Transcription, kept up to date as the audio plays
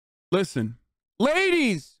Listen,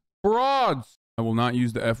 ladies, broads. I will not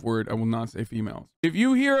use the F word. I will not say females. If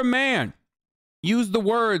you hear a man use the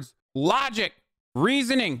words logic,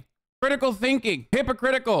 reasoning, critical thinking,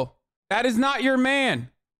 hypocritical, that is not your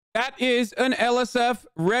man. That is an LSF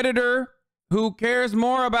Redditor who cares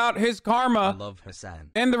more about his karma I love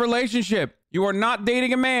Hasan. and the relationship. You are not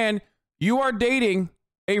dating a man. You are dating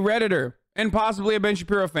a Redditor and possibly a Ben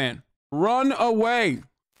Shapiro fan. Run away.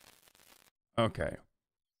 Okay.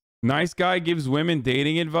 Nice guy gives women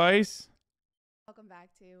dating advice. Welcome back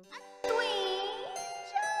to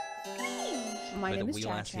My name is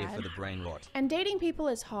Chad. For the brain rot. And dating people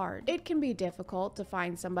is hard. It can be difficult to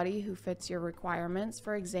find somebody who fits your requirements.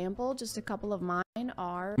 For example, just a couple of mine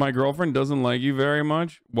are... My girlfriend doesn't like you very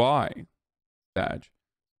much. Why? Badge.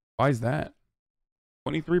 Why is that?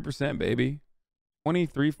 23%, baby.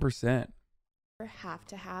 23%. have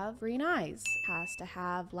to have green eyes, has to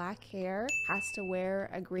have black hair, has to wear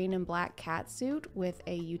a green and black cat suit with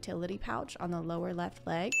a utility pouch on the lower left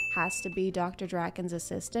leg, has to be Dr. Draken's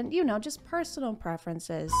assistant, you know, just personal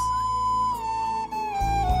preferences.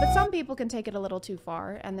 But some people can take it a little too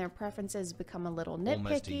far and their preferences become a little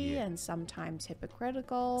nitpicky and sometimes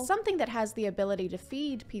hypocritical. Something that has the ability to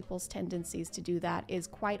feed people's tendencies to do that is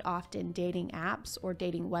quite often dating apps or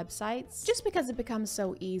dating websites, just because it becomes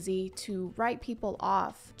so easy to write people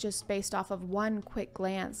off just based off of one quick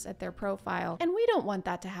glance at their profile. And we don't want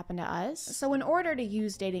that to happen to us. So in order to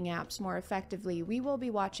use dating apps more effectively, we will be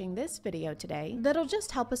watching this video today that'll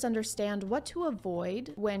just help us understand what to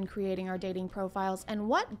avoid when creating our dating profiles and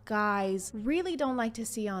what guys really don't like to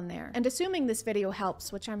see on there. And assuming this video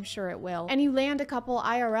helps, which I'm sure it will, and you land a couple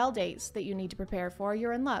IRL dates that you need to prepare for,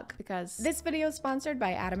 you're in luck, because this video is sponsored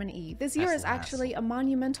by Adam and Eve. This year is actually a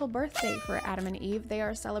monumental birthday for Adam and Eve. They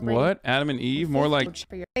are celebrating... What? Adam and Eve? More like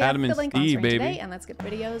Adam and Steve, baby. And let's get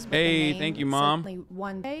videos. Hey, thank you, Mom. Only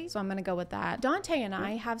one day, so I'm gonna go with that. Dante and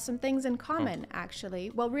I have some things in common,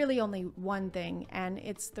 actually. Well, really only one thing, and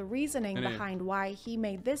it's the reasoning behind why he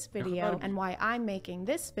made this video and why I'm making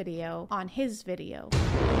this video on his video.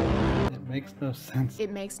 It makes no sense.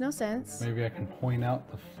 It makes no sense. Maybe I can point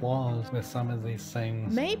out the flaws with some of these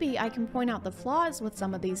things. Maybe I can point out the flaws with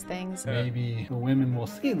some of these things. Maybe the women will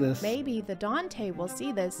see this. Maybe the Dante will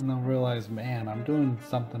see this. And they'll realize, man, I'm doing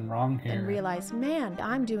something wrong here. And realize, man,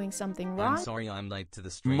 I'm doing something wrong. I'm sorry I'm late to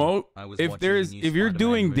the stream. If you're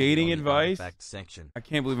doing dating advice, I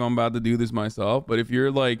can't believe I'm about to do this myself, but if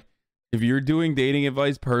you're doing dating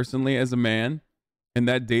advice personally as a man, and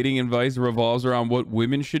that dating advice revolves around what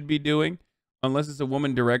women should be doing, unless it's a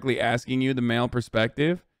woman directly asking you the male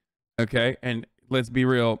perspective, okay? And let's be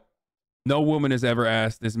real, no woman has ever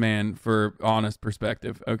asked this man for honest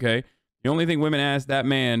perspective, okay? The only thing women ask that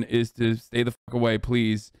man is to stay the fuck away,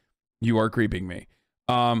 please. You are creeping me.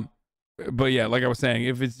 But yeah, like I was saying,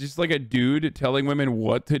 if it's just like a dude telling women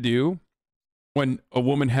what to do when a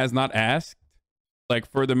woman has not asked, like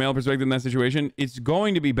for the male perspective in that situation, it's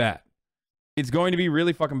going to be bad. It's going to be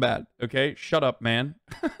really fucking bad. Okay, shut up, man.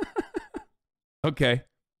 Okay,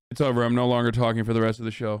 it's over. I'm no longer talking for the rest of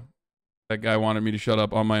the show. That guy wanted me to shut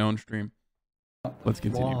up on my own stream. Let's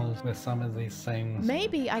continue. Flaws with some of these things.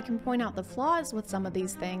 Maybe I can point out the flaws with some of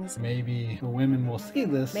these things. Maybe the women will see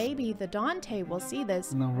this. Maybe the Dante will see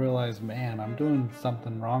this. And they'll realize, man, I'm doing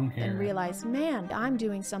something wrong here. And realize, man, I'm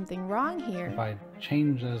doing something wrong here. If I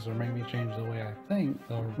change this or maybe change the way I think,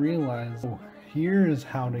 they'll realize, oh, here's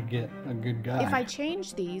how to get a good guy. If I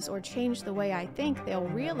change these or change the way I think, they'll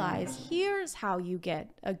realize, here's how you get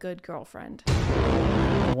a good girlfriend.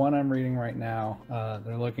 The one I'm reading right now,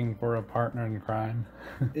 they're looking for a partner in crime.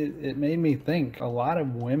 It made me think a lot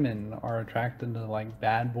of women are attracted to like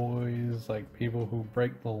bad boys, like people who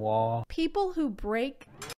break the law. People who break...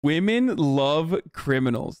 Women love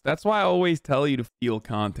criminals. That's why I always tell you to feel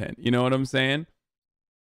content. You know what I'm saying?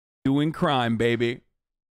 Doing crime, baby.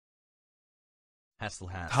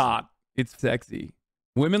 Hot. It's sexy.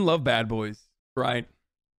 Women love bad boys, right?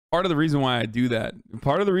 Part of the reason why I do that,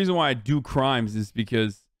 part of the reason why I do crimes is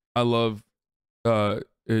because I love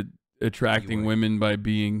attracting women by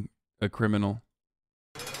being a criminal.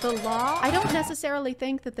 The law? I don't necessarily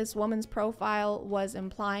think that this woman's profile was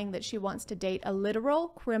implying that she wants to date a literal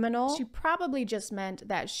criminal. She probably just meant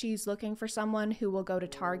that she's looking for someone who will go to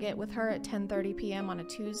Target with her at 10:30 p.m. on a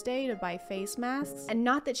Tuesday to buy face masks, and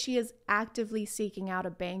not that she is actively seeking out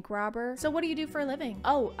a bank robber. So what do you do for a living?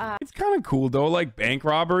 Oh, it's kind of cool though, like bank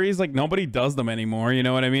robberies, like nobody does them anymore, you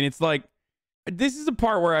know what I mean? It's like, this is a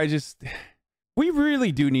part where we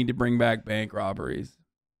really do need to bring back bank robberies.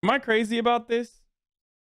 Am I crazy about this?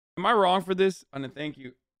 Am I wrong for this? And thank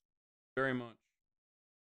you very much.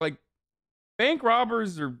 Like, bank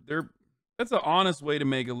robbers they're That's an honest way to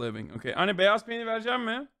make a living. Okay.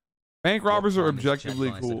 Man. Bank robbers are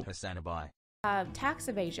objectively cool. Tax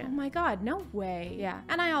evasion. Oh my god, no way. Yeah.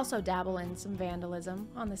 And I also dabble in some vandalism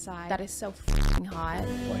on the side. That is so f***ing hot.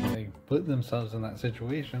 Like, they put themselves in that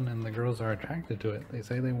situation and the girls are attracted to it. They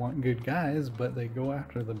say they want good guys, but they go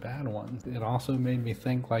after the bad ones. It also made me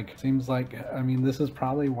think, like, seems like, I mean, this is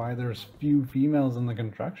probably why there's few females in the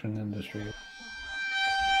construction industry.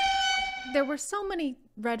 There were so many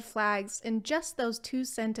red flags in just those 2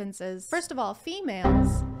 sentences. First of all,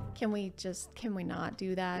 females. Can we not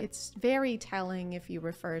do that? It's very telling if you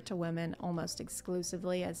refer to women almost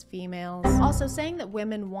exclusively as females. Also, saying that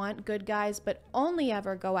women want good guys but only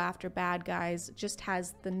ever go after bad guys just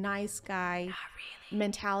has the nice guy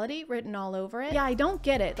mentality written all over it. Yeah, I don't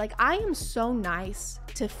get it. Like, I am so nice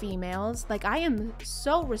to females. Like, I am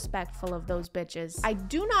so respectful of those bitches. I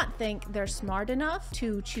do not think they're smart enough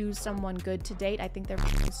to choose someone good to date. I think they're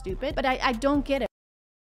stupid, but I don't get it.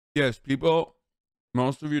 Yes, people,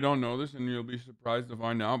 most of you don't know this and you'll be surprised to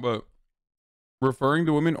find out, but referring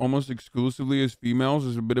to women almost exclusively as females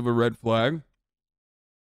is a bit of a red flag.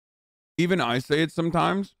 Even I say it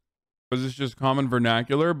sometimes because it's just common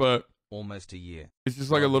vernacular, but almost a year. It's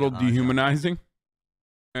just like a little dehumanizing.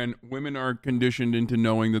 And women are conditioned into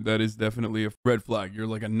knowing that that is definitely a red flag. You're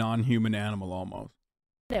like a non-human animal almost.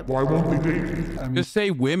 Why won't we date you? Just say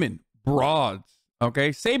women, broads,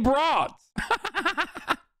 okay? Say broads.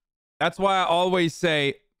 That's why I always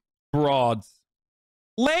say broads.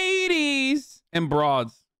 Ladies and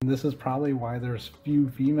broads. This is probably why there's few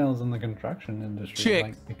females in the construction industry.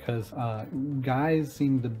 Like, because guys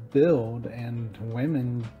seem to build and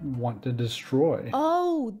women want to destroy.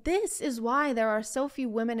 Oh, this is why there are so few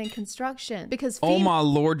women in construction. Because oh my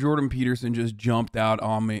Lord, Jordan Peterson just jumped out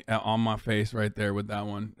on me, on my face right there with that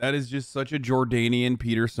one. That is just such a Jordanian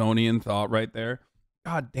Petersonian thought right there.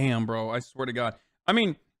 God damn, bro. I swear to God. I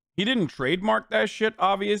mean, he didn't trademark that shit,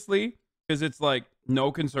 obviously, because it's like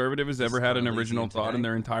no conservative has ever had an original thought in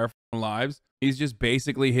their entire lives. He's just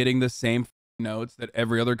basically hitting the same notes that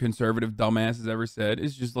every other conservative dumbass has ever said.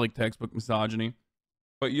 It's just like textbook misogyny.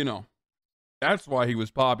 But you know, that's why he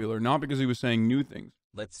was popular, not because he was saying new things.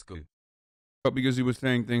 Let's go. But because he was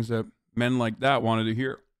saying things that men like that wanted to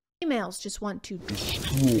hear. Females just want to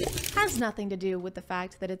destroy. Has nothing to do with the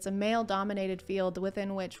fact that it's a male-dominated field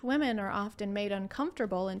within which women are often made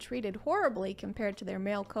uncomfortable and treated horribly compared to their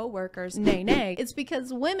male co-workers. Nay, nay. It's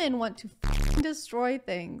because women want to destroy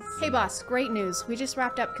things. Hey boss, great news. We just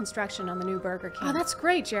wrapped up construction on the new Burger King. Oh, that's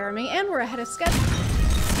great, Jeremy. And we're ahead of schedule.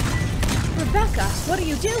 Rebecca, what are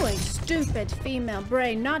you doing? Stupid female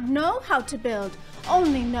brain, not know how to build,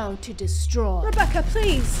 only know to destroy. Rebecca,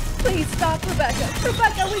 please, please stop, Rebecca.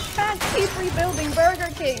 Rebecca, we can't keep rebuilding Burger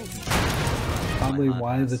Kings. Probably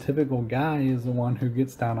why the typical guy is the one who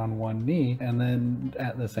gets down on one knee, and then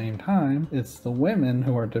at the same time, it's the women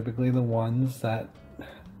who are typically the ones that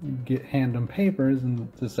hand them papers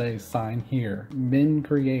and to say sign here. Men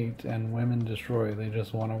create and women destroy. They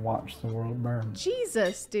just want to watch the world burn.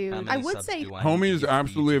 Jesus, dude. I would say homie is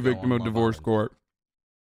absolutely a victim of divorce court.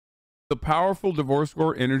 The powerful divorce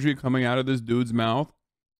court energy coming out of this dude's mouth,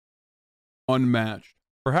 unmatched.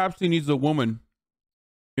 Perhaps he needs a woman,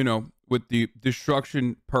 you know, with the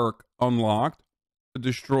destruction perk unlocked to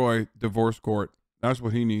destroy divorce court. That's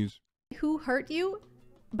what he needs. Who hurt you?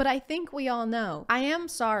 But I think we all know. I am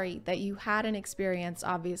sorry that you had an experience,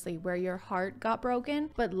 obviously, where your heart got broken,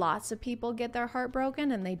 but lots of people get their heart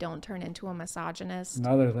broken and they don't turn into a misogynist.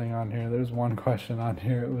 Another thing on here, there's one question on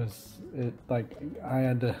here. Like, I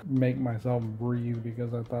had to make myself breathe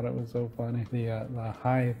because I thought it was so funny. The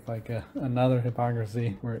height, like another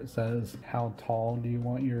hypocrisy where it says, how tall do you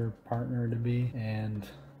want your partner to be? And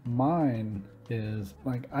mine is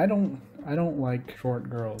like, I don't like short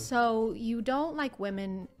girls. So you don't like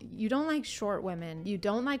women, you don't like short women, you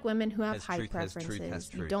don't like women who have height preferences,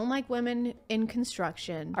 you don't like women in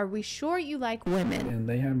construction. Are we sure you like women? And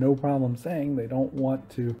they have no problem saying they don't want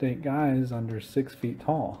to date guys under 6 feet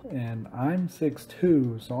tall. And I'm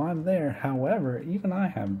 6'2", so I'm there. However, even I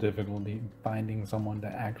have difficulty finding someone to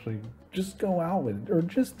actually just go out with or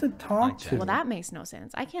just to talk to. Well, that makes no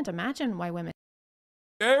sense. I can't imagine why women.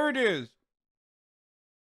 There it is.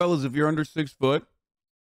 Fellas, if you're under 6 foot,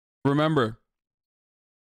 remember,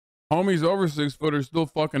 homies over 6 foot are still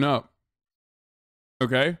fucking up.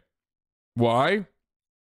 Okay? Why?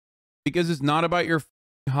 Because it's not about your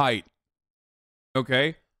height.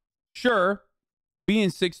 Okay? Sure, being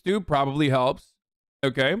 6'2" probably helps.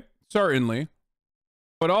 Okay? Certainly.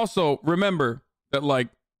 But also, remember that, like,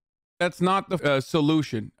 that's not the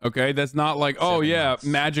solution. Okay? That's not like, oh, yeah,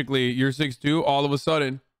 magically you're 6'2", all of a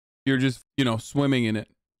sudden, you're just, you know, swimming in it.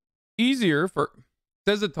 easier for,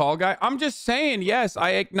 says a tall guy. I'm just saying, yes,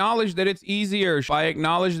 I acknowledge that it's easier. I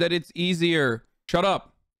acknowledge that it's easier. Shut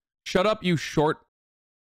up. Shut up, you short.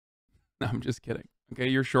 No, I'm just kidding. Okay,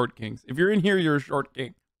 you're short kings. If you're in here, you're a short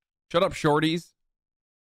king. Shut up, shorties.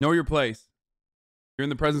 Know your place. You're in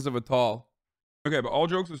the presence of a tall. Okay, but all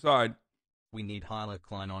jokes aside. We need Hyla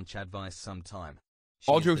Klein on Chadvice sometime.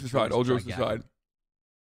 All jokes aside, all jokes aside.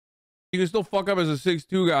 You can still fuck up as a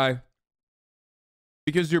 6'2" guy.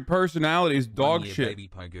 Because your personality is dog shit.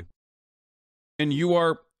 And you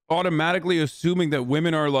are automatically assuming that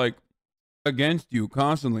women are like against you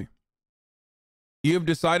constantly. You have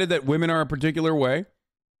decided that women are a particular way.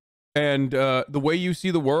 And the way you see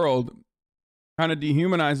the world kind of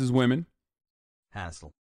dehumanizes women.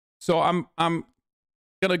 Hassle. So I'm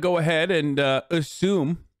gonna go ahead and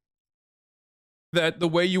assume that the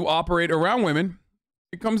way you operate around women,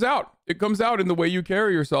 it comes out. It comes out in the way you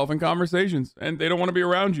carry yourself in conversations, and they don't want to be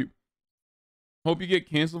around you. Hope you get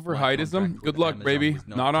canceled for heightism. Good luck, baby.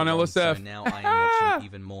 Not on LSF. So now I am watching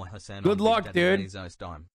even more Hasan. Good luck, dude.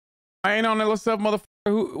 I ain't on LSF,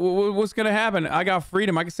 motherfucker. What's gonna happen? I got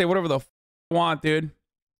freedom. I can say whatever the f I want, dude.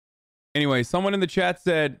 Anyway, someone in the chat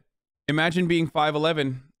said, imagine being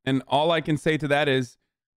 5'11", and all I can say to that is,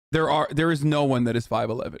 there is no one that is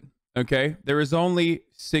 5'11". Okay, there is only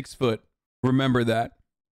 6 foot. Remember that.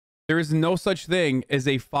 There is no such thing as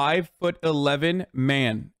a 5'11"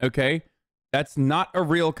 man. Okay, that's not a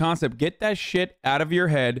real concept. Get that shit out of your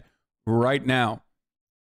head right now.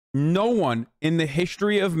 No one in the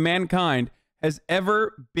history of mankind has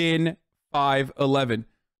ever been 5'11".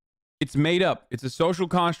 It's made up. It's a social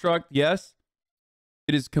construct. Yes,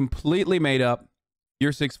 it is completely made up.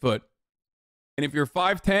 You're 6 foot. And if you're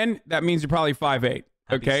 5'10", that means you're probably 5'8".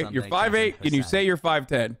 Okay, you're 5'8", and you say you're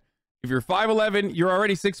 5'10". If you're 5'11", you're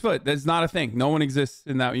already 6 foot. That's not a thing. No one exists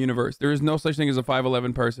in that universe. There is no such thing as a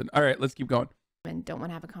 5'11" person. All right, let's keep going. And don't want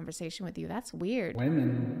to have a conversation with you. That's weird.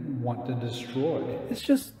 Women want to destroy. It's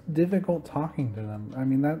just difficult talking to them. I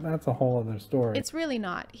mean, that's a whole other story. It's really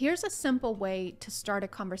not. Here's a simple way to start a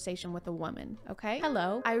conversation with a woman, okay?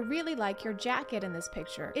 Hello, I really like your jacket in this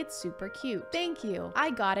picture. It's super cute. Thank you. I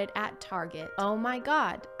got it at Target. Oh my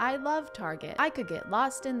God, I love Target. I could get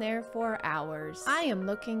lost in there for hours. I am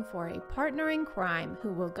looking for a partner in crime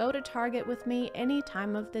who will go to Target with me any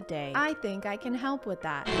time of the day. I think I can help with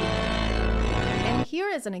that. And here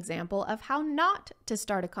is an example of how not to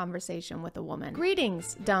start a conversation with a woman.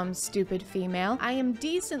 Greetings, dumb, stupid female. I am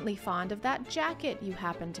decently fond of that jacket you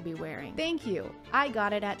happen to be wearing. Thank you. I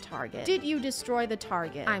got it at Target. Did you destroy the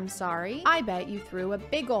Target? I'm sorry. I bet you threw a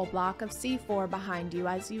big old block of C4 behind you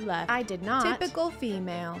as you left. I did not. Typical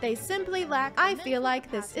female. They simply lack. I feel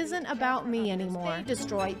like this isn't about me anymore. They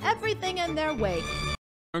destroy everything in their wake.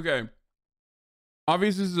 Okay.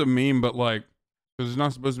 Obviously, this is a meme, but like, because it's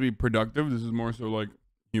not supposed to be productive. This is more so like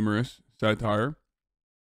humorous satire.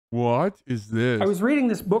 What is this? I was reading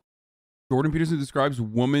this book. Jordan Peterson describes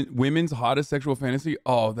women's hottest sexual fantasy.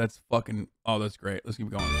 Oh, that's fucking. Oh, that's great. Let's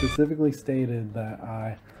keep going. Specifically stated that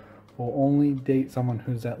I will only date someone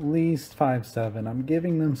who's at least 5'7". I'm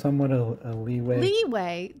giving them somewhat a leeway.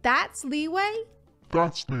 Leeway? That's leeway?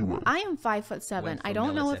 That's leeway. I am 5'7". I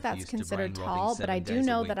don't know if that's considered tall, but I do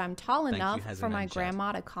know that I'm tall enough for my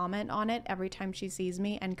grandma to comment on it every time she sees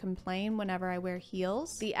me and complain whenever I wear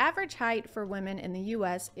heels. The average height for women in the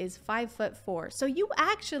US is 5'4". So you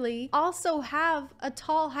actually also have a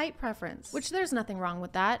tall height preference, which there's nothing wrong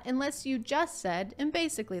with that, unless you just said in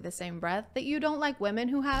basically the same breath that you don't like women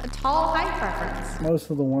who have a tall height preference. Most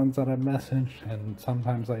of the ones that I've messaged, and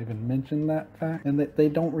sometimes I even mention that fact, and that they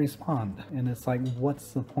don't respond. And it's like,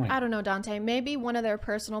 what's the point? I don't know, Dante. Maybe one of their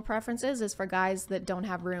personal preferences is for guys that don't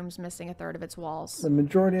have rooms missing a third of its walls. The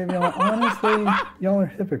majority of y'all, honestly, y'all are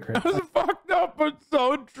hypocrites. That's fucked up, but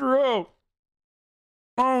so true.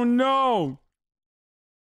 Oh no.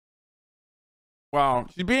 Wow,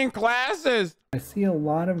 she's being classist. I see a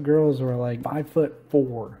lot of girls who are like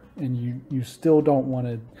 5'4", and you still don't want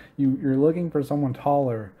to. You're looking for someone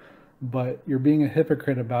taller, but you're being a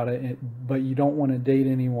hypocrite about it. But you don't want to date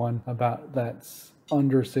anyone that's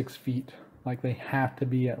under 6 feet. Like they have to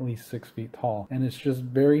be at least 6 feet tall, and it's just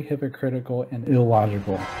very hypocritical and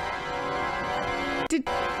illogical.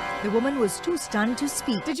 The woman was too stunned to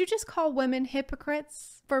speak. Did you just call women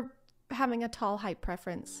hypocrites for having a tall height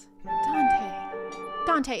preference?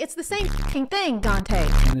 Dante, it's the same thing, Dante.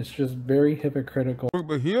 And it's just very hypocritical.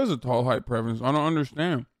 But he has a tall height preference. I don't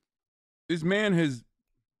understand. This man has,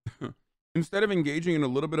 instead of engaging in a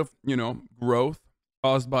little bit of, growth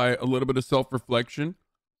caused by a little bit of self-reflection,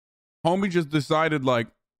 homie just decided like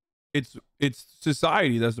it's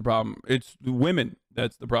society that's the problem. It's women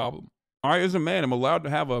that's the problem. I, as a man, am allowed to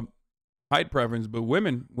have a height preference, but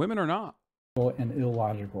women are not. And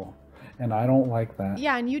illogical. And I don't like that.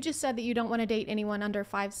 Yeah, and you just said that you don't want to date anyone under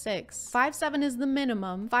 5'6". 5'7" is the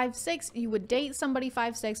minimum. 5'6", you would date somebody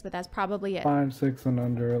 5'6", but that's probably it. 5'6" and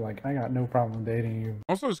under, like, I got no problem dating you.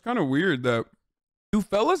 Also, it's kind of weird that, do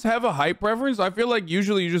fellas have a height preference? I feel like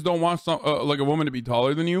usually you just don't want some like a woman to be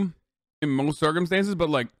taller than you in most circumstances, but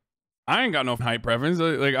like, I ain't got no height preference.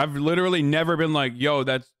 Like, I've literally never been like, yo,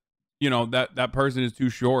 that's, you know, that person is too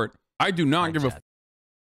short. I do not give a f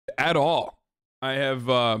at all. I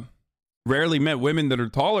have rarely met women that are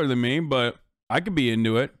taller than me, but I could be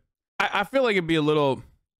into it. I feel like it'd be a little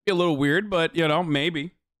weird, but you know,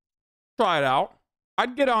 maybe try it out.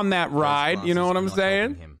 I'd get on that ride. You know what I'm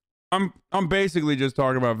saying? I'm basically just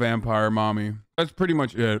talking about Vampire Mommy. That's pretty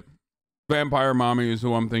much it. Vampire Mommy is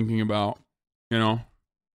who I'm thinking about. You know,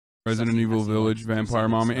 Resident Evil Village, Vampire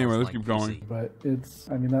Mommy. Anyway, let's keep going. But it's,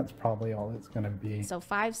 I mean, that's probably all it's gonna be. So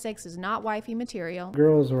 5'6" is not wifey material.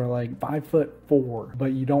 Girls are like 5'4",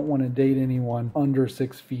 but you don't want to date anyone under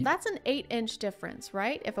 6 feet. That's an 8-inch difference,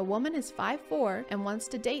 right? If a woman is 5'4" and wants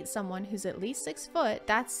to date someone who's at least 6 foot,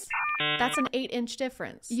 that's an 8-inch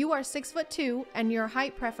difference. You are 6'2" and your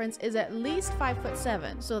height preference is at least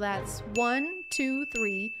 5'7". So that's 1, 2,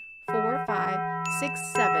 3, 4, 5,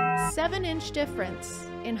 6, 7. 7-inch difference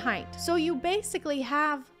in height. So you basically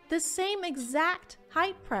have the same exact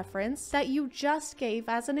height preference that you just gave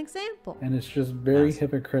as an example. And it's just very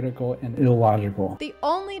hypocritical and illogical. The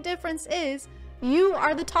only difference is you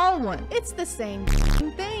are the tall one. It's the same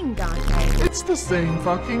thing, Dante. It's the same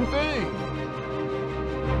fucking thing.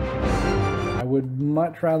 I would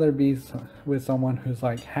much rather be with someone who's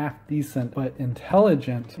like half decent but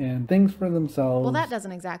intelligent and thinks for themselves. Well, that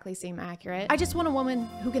doesn't exactly seem accurate. I just want a woman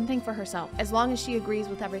who can think for herself, as long as she agrees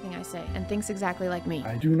with everything I say and thinks exactly like me.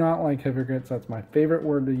 I do not like hypocrites. That's my favorite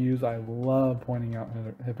word to use. I love pointing out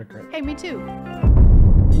hypocrites. Hey, me too.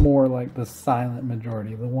 More like the silent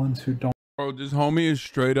majority, the ones who don't. Bro, this homie is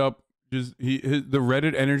straight up just the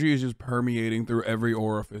Reddit energy is just permeating through every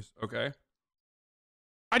orifice. Okay.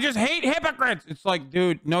 I just hate hypocrites. It's like,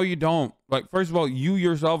 dude, no, you don't. Like, first of all, you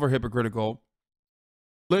yourself are hypocritical.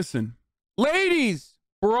 Listen, ladies,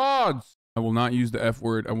 broads. I will not use the F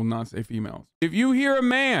word. I will not say females. If you hear a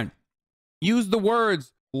man use the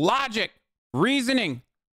words logic, reasoning,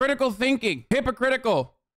 critical thinking,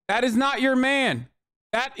 hypocritical, that is not your man.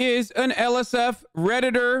 That is an LSF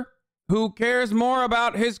Redditor who cares more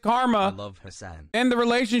about his karma I love Hasan. and the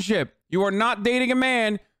relationship. You are not dating a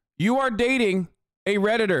man. You are dating a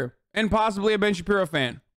Redditor and possibly a Ben Shapiro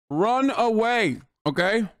fan. Run away,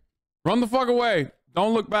 okay? Run the fuck away.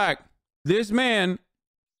 Don't look back. This man,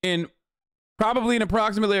 probably in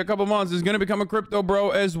approximately a couple months, is going to become a crypto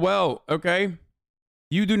bro as well, okay?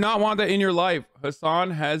 You do not want that in your life.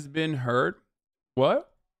 Hasan has been hurt.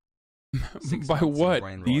 What? By what?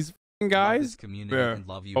 These guys? Yeah,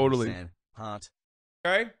 love you, totally. Hasan. Heart.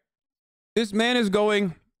 Okay? This man is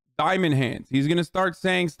going diamond hands. He's going to start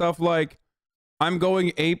saying stuff like, I'm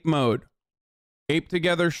going ape mode. Ape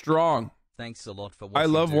together strong. Thanks a lot for what I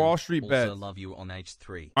love Wall Street bets. Also love you on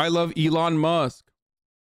H3. I love Elon Musk.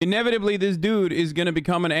 Inevitably, this dude is going to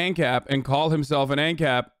become an ANCAP and call himself an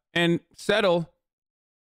ANCAP and settle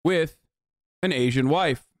with an Asian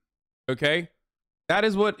wife. Okay? That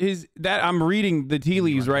is what I'm reading the tea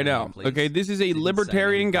leaves right now. Okay? This is a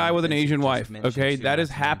libertarian guy with an Asian wife. Okay? That is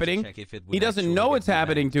happening. He doesn't know it's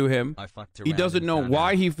happening to him. He doesn't know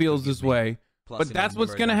why he feels this way. But that's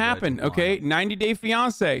what's going to happen, okay? 90 Day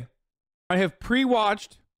Fiance. I have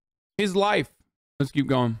pre-watched his life. Let's keep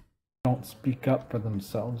going. Don't speak up for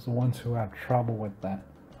themselves, the ones who have trouble with that.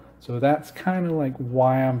 So that's kind of like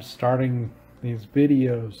why I'm starting these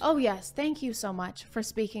videos. Oh yes, thank you so much for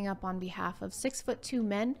speaking up on behalf of 6'2"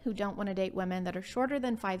 men who don't want to date women that are shorter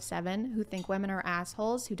than 5'7", who think women are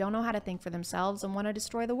assholes, who don't know how to think for themselves and want to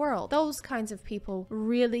destroy the world. Those kinds of people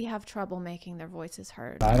really have trouble making their voices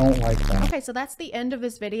heard. I don't like that. Okay, so that's the end of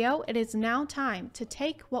this video. It is now time to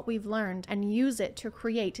take what we've learned and use it to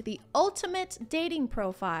create the ultimate dating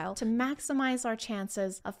profile to maximize our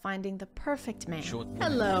chances of finding the perfect man.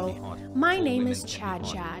 Hello, my name is Chad,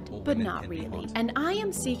 but not really. And I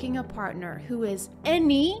am seeking a partner who is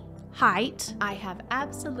any height. I have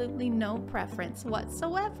absolutely no preference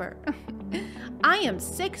whatsoever. I am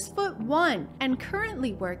 6'1" and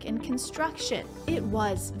currently work in construction. It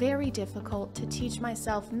was very difficult to teach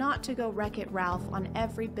myself not to go Wreck-It Ralph on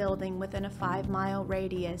every building within a 5-mile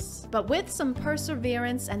radius. But with some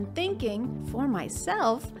perseverance and thinking for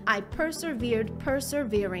myself, I persevered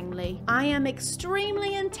perseveringly. I am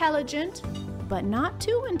extremely intelligent, but not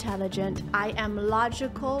too intelligent. I am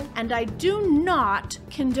logical, and I do not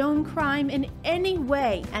condone crime in any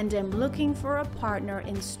way, and am looking for a partner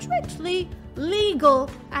in strictly legal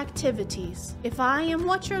activities. If I am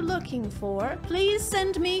what you're looking for, please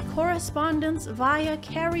send me correspondence via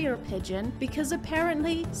carrier pigeon, because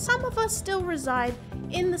apparently some of us still reside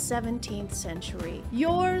in the 17th century.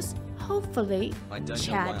 Yours, hopefully,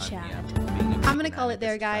 Chad. I'm gonna call it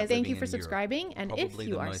there, guys. Thank you for subscribing, and if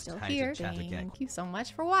you are still here, thank you so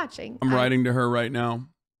much for watching. I'm writing to her right now.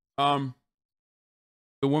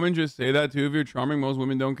 The women just say that too. If you're charming, most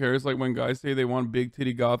women don't care. It's like when guys say they want big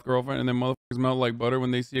titty goth girlfriend, and then motherfuckers melt like butter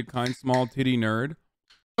when they see a kind, small titty nerd.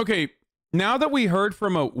 Okay, now that we heard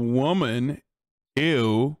from a woman,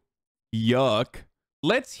 ew, yuck,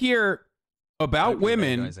 let's hear about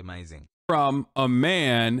women from a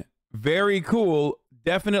man, very cool,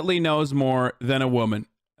 definitely knows more than a woman.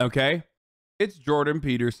 Okay, it's Jordan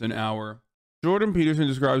Peterson hour. Jordan Peterson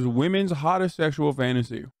describes women's hottest sexual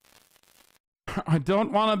fantasy. I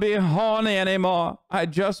don't want to be horny anymore. I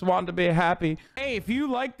just want to be happy. Hey, if you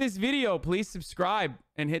like this video, please subscribe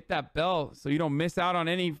and hit that bell so you don't miss out on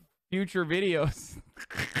any future videos.